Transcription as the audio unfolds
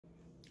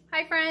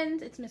Hi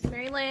friends, it's Miss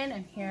Marylynn.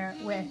 I'm here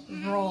with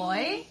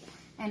Roy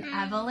and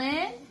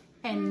Evelyn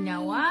and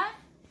Noah.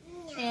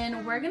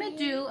 And we're gonna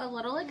do a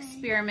little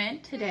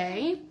experiment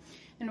today.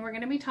 And we're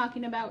gonna be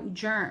talking about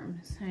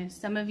germs. And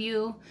some of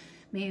you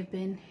may have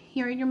been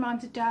hearing your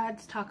moms and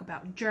dads talk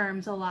about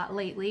germs a lot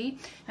lately.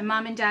 And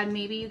mom and dad,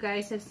 maybe you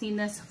guys have seen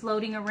this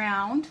floating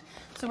around.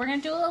 So we're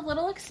gonna do a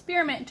little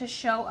experiment to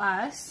show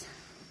us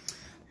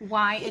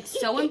why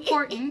it's so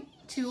important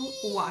to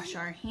wash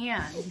our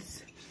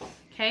hands.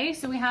 Okay,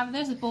 so we have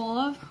this bowl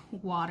of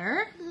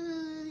water,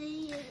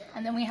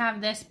 and then we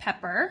have this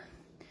pepper,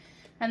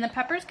 and the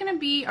pepper is going to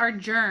be our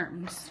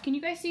germs. Can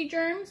you guys see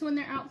germs when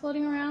they're out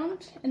floating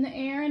around in the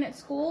air and at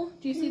school?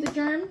 Do you see the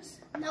germs?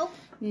 Nope.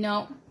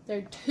 No,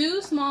 they're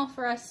too small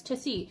for us to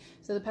see.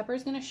 So the pepper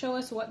is going to show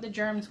us what the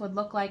germs would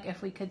look like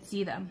if we could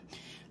see them.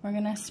 We're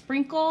going to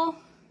sprinkle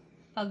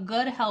a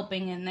good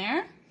helping in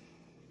there.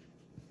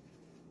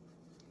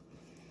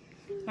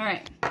 All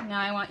right, now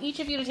I want each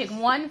of you to take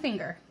one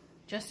finger.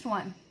 Just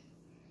one.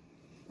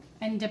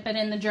 And dip it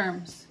in the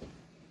germs.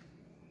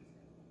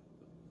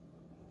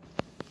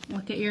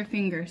 Look at your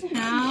fingers.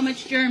 How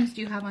much germs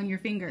do you have on your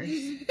fingers?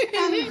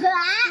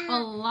 A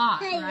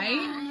lot,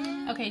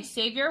 right? Okay,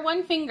 save your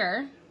one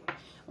finger.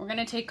 We're going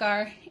to take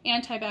our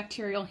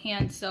antibacterial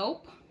hand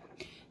soap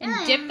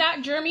and dip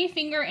that germy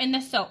finger in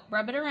the soap.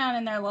 Rub it around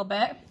in there a little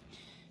bit.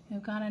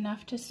 We've got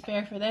enough to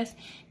spare for this.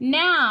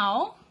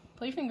 Now,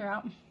 pull your finger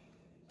out.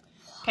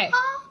 Okay.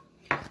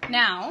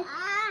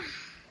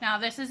 Now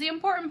this is the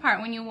important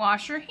part. When you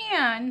wash your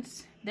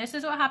hands, this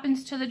is what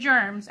happens to the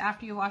germs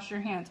after you wash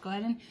your hands. Go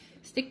ahead and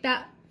stick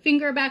that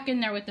finger back in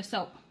there with the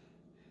soap.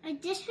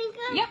 Like this finger?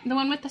 Yep, the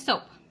one with the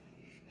soap.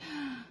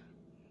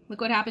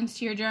 Look what happens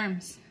to your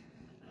germs.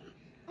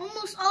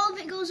 Almost all of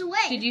it goes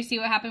away. Did you see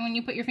what happened when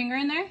you put your finger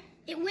in there?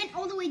 It went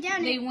all the way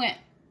down. They went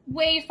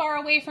way far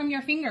away from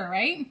your finger,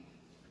 right?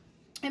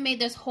 It made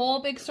this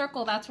whole big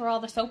circle. That's where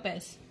all the soap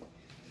is.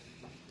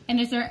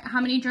 And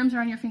how many germs are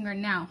on your finger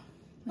now?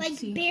 Let's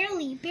see.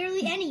 barely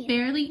any.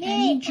 Barely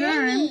any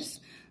germs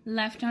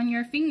left on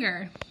your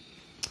finger.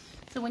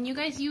 So when you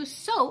guys use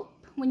soap,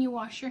 when you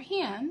wash your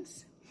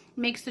hands, it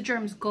makes the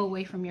germs go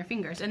away from your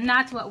fingers. And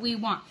that's what we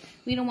want.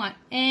 We don't want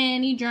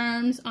any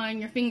germs on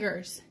your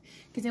fingers.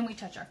 Because then we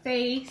touch our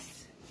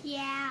face.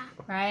 Yeah.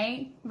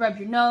 Right? Rub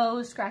your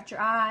nose, scratch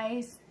your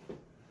eyes.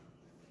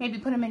 Maybe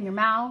put them in your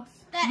mouth.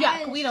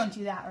 Yuck, we don't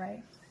do that,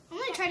 right? I'm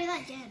going to try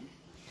that again.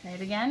 Try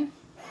it again.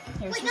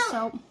 Here's the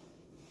soap.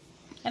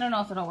 I don't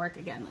know if it'll work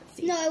again. Let's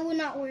see. No, it will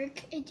not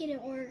work. It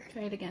didn't work.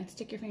 Try it again.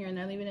 Stick your finger in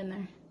there. Leave it in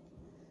there.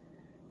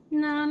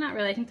 No, not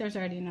really. I think there's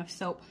already enough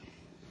soap.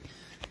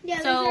 Yeah,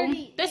 so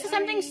this is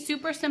something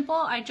super simple.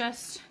 I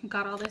just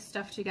got all this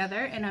stuff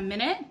together in a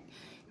minute.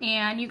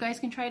 And you guys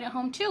can try it at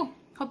home too.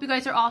 Hope you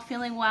guys are all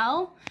feeling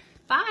well.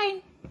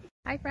 Bye.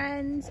 Hi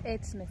friends,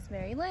 it's Miss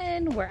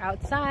Marylynn. We're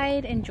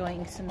outside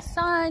enjoying some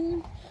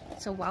sun.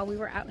 So while we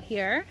were out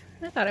here,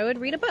 I thought I would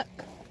read a book.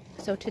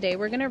 So today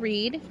we're going to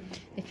read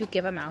If You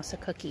Give a Mouse a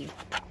Cookie.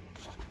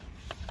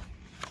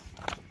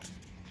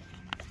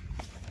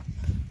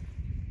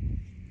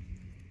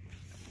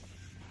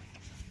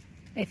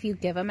 If you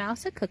give a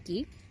mouse a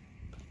cookie,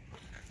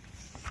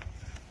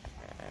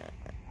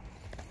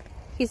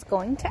 he's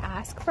going to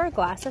ask for a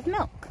glass of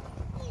milk.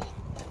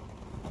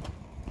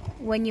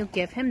 When you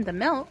give him the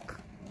milk,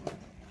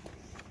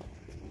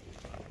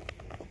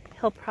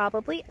 he'll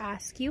probably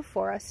ask you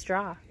for a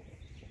straw.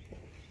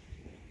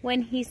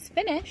 When he's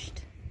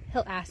finished,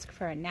 he'll ask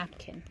for a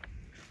napkin.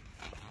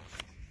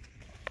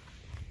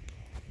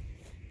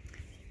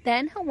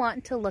 Then he'll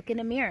want to look in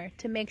a mirror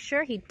to make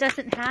sure he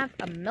doesn't have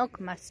a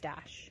milk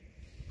mustache.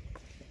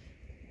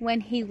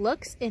 When he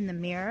looks in the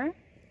mirror,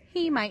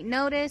 he might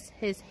notice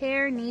his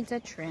hair needs a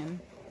trim.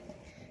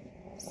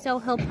 So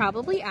he'll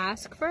probably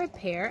ask for a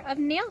pair of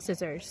nail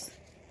scissors.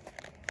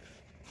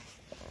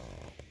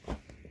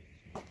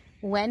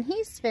 When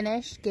he's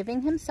finished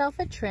giving himself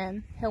a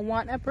trim, he'll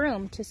want a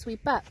broom to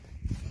sweep up.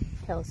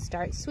 He'll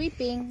start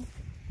sweeping.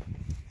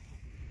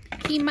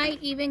 He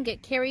might even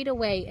get carried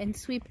away and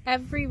sweep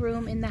every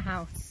room in the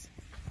house.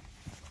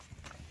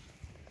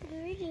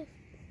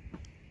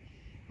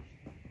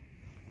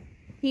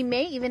 He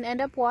may even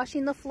end up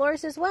washing the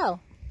floors as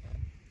well.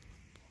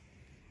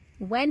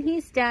 When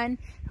he's done,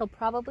 he'll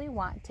probably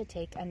want to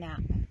take a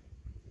nap.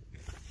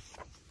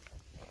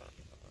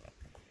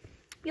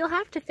 You'll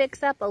have to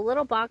fix up a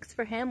little box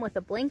for him with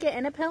a blanket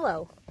and a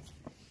pillow.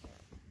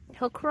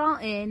 He'll crawl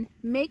in,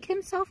 make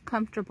himself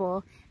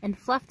comfortable, and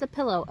fluff the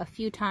pillow a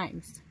few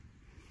times.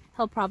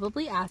 He'll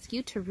probably ask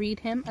you to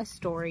read him a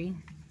story.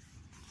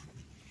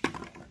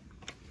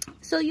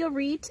 So you'll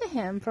read to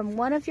him from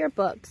one of your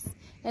books,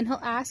 and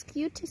he'll ask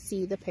you to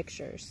see the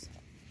pictures.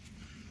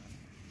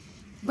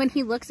 When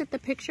he looks at the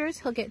pictures,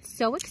 he'll get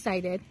so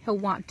excited, he'll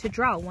want to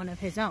draw one of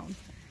his own.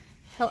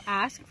 He'll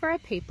ask for a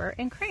paper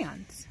and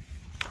crayons.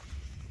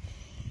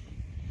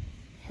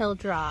 He'll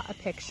draw a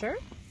picture.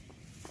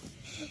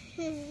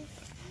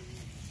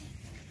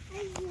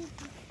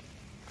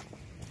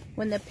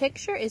 When the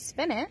picture is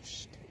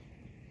finished,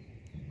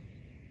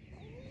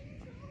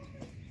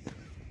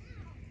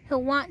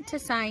 he'll want to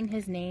sign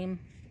his name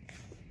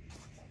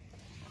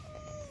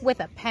with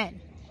a pen.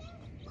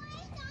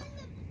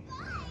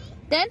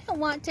 Then he'll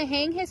want to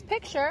hang his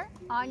picture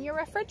on your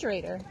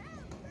refrigerator,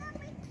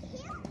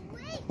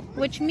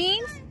 which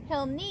means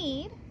he'll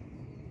need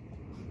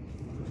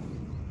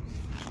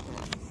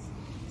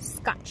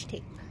Scotch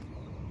tape.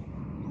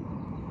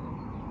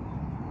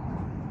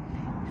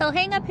 He'll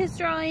hang up his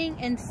drawing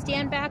and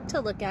stand back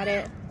to look at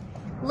it.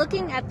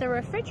 Looking at the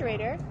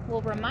refrigerator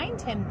will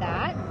remind him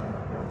that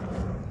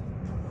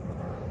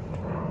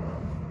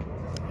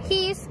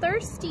he's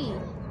thirsty.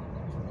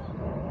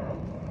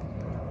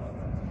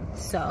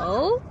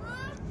 So,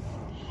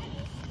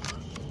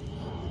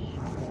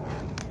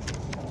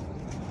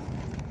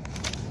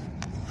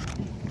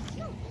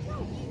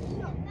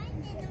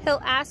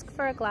 he'll ask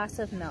for a glass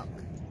of milk.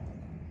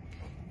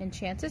 And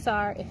chances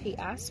are, if he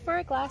asks for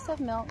a glass of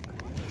milk,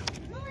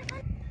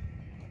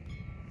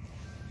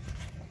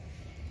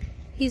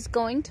 he's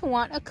going to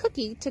want a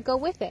cookie to go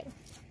with it.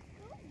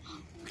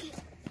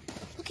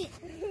 Okay.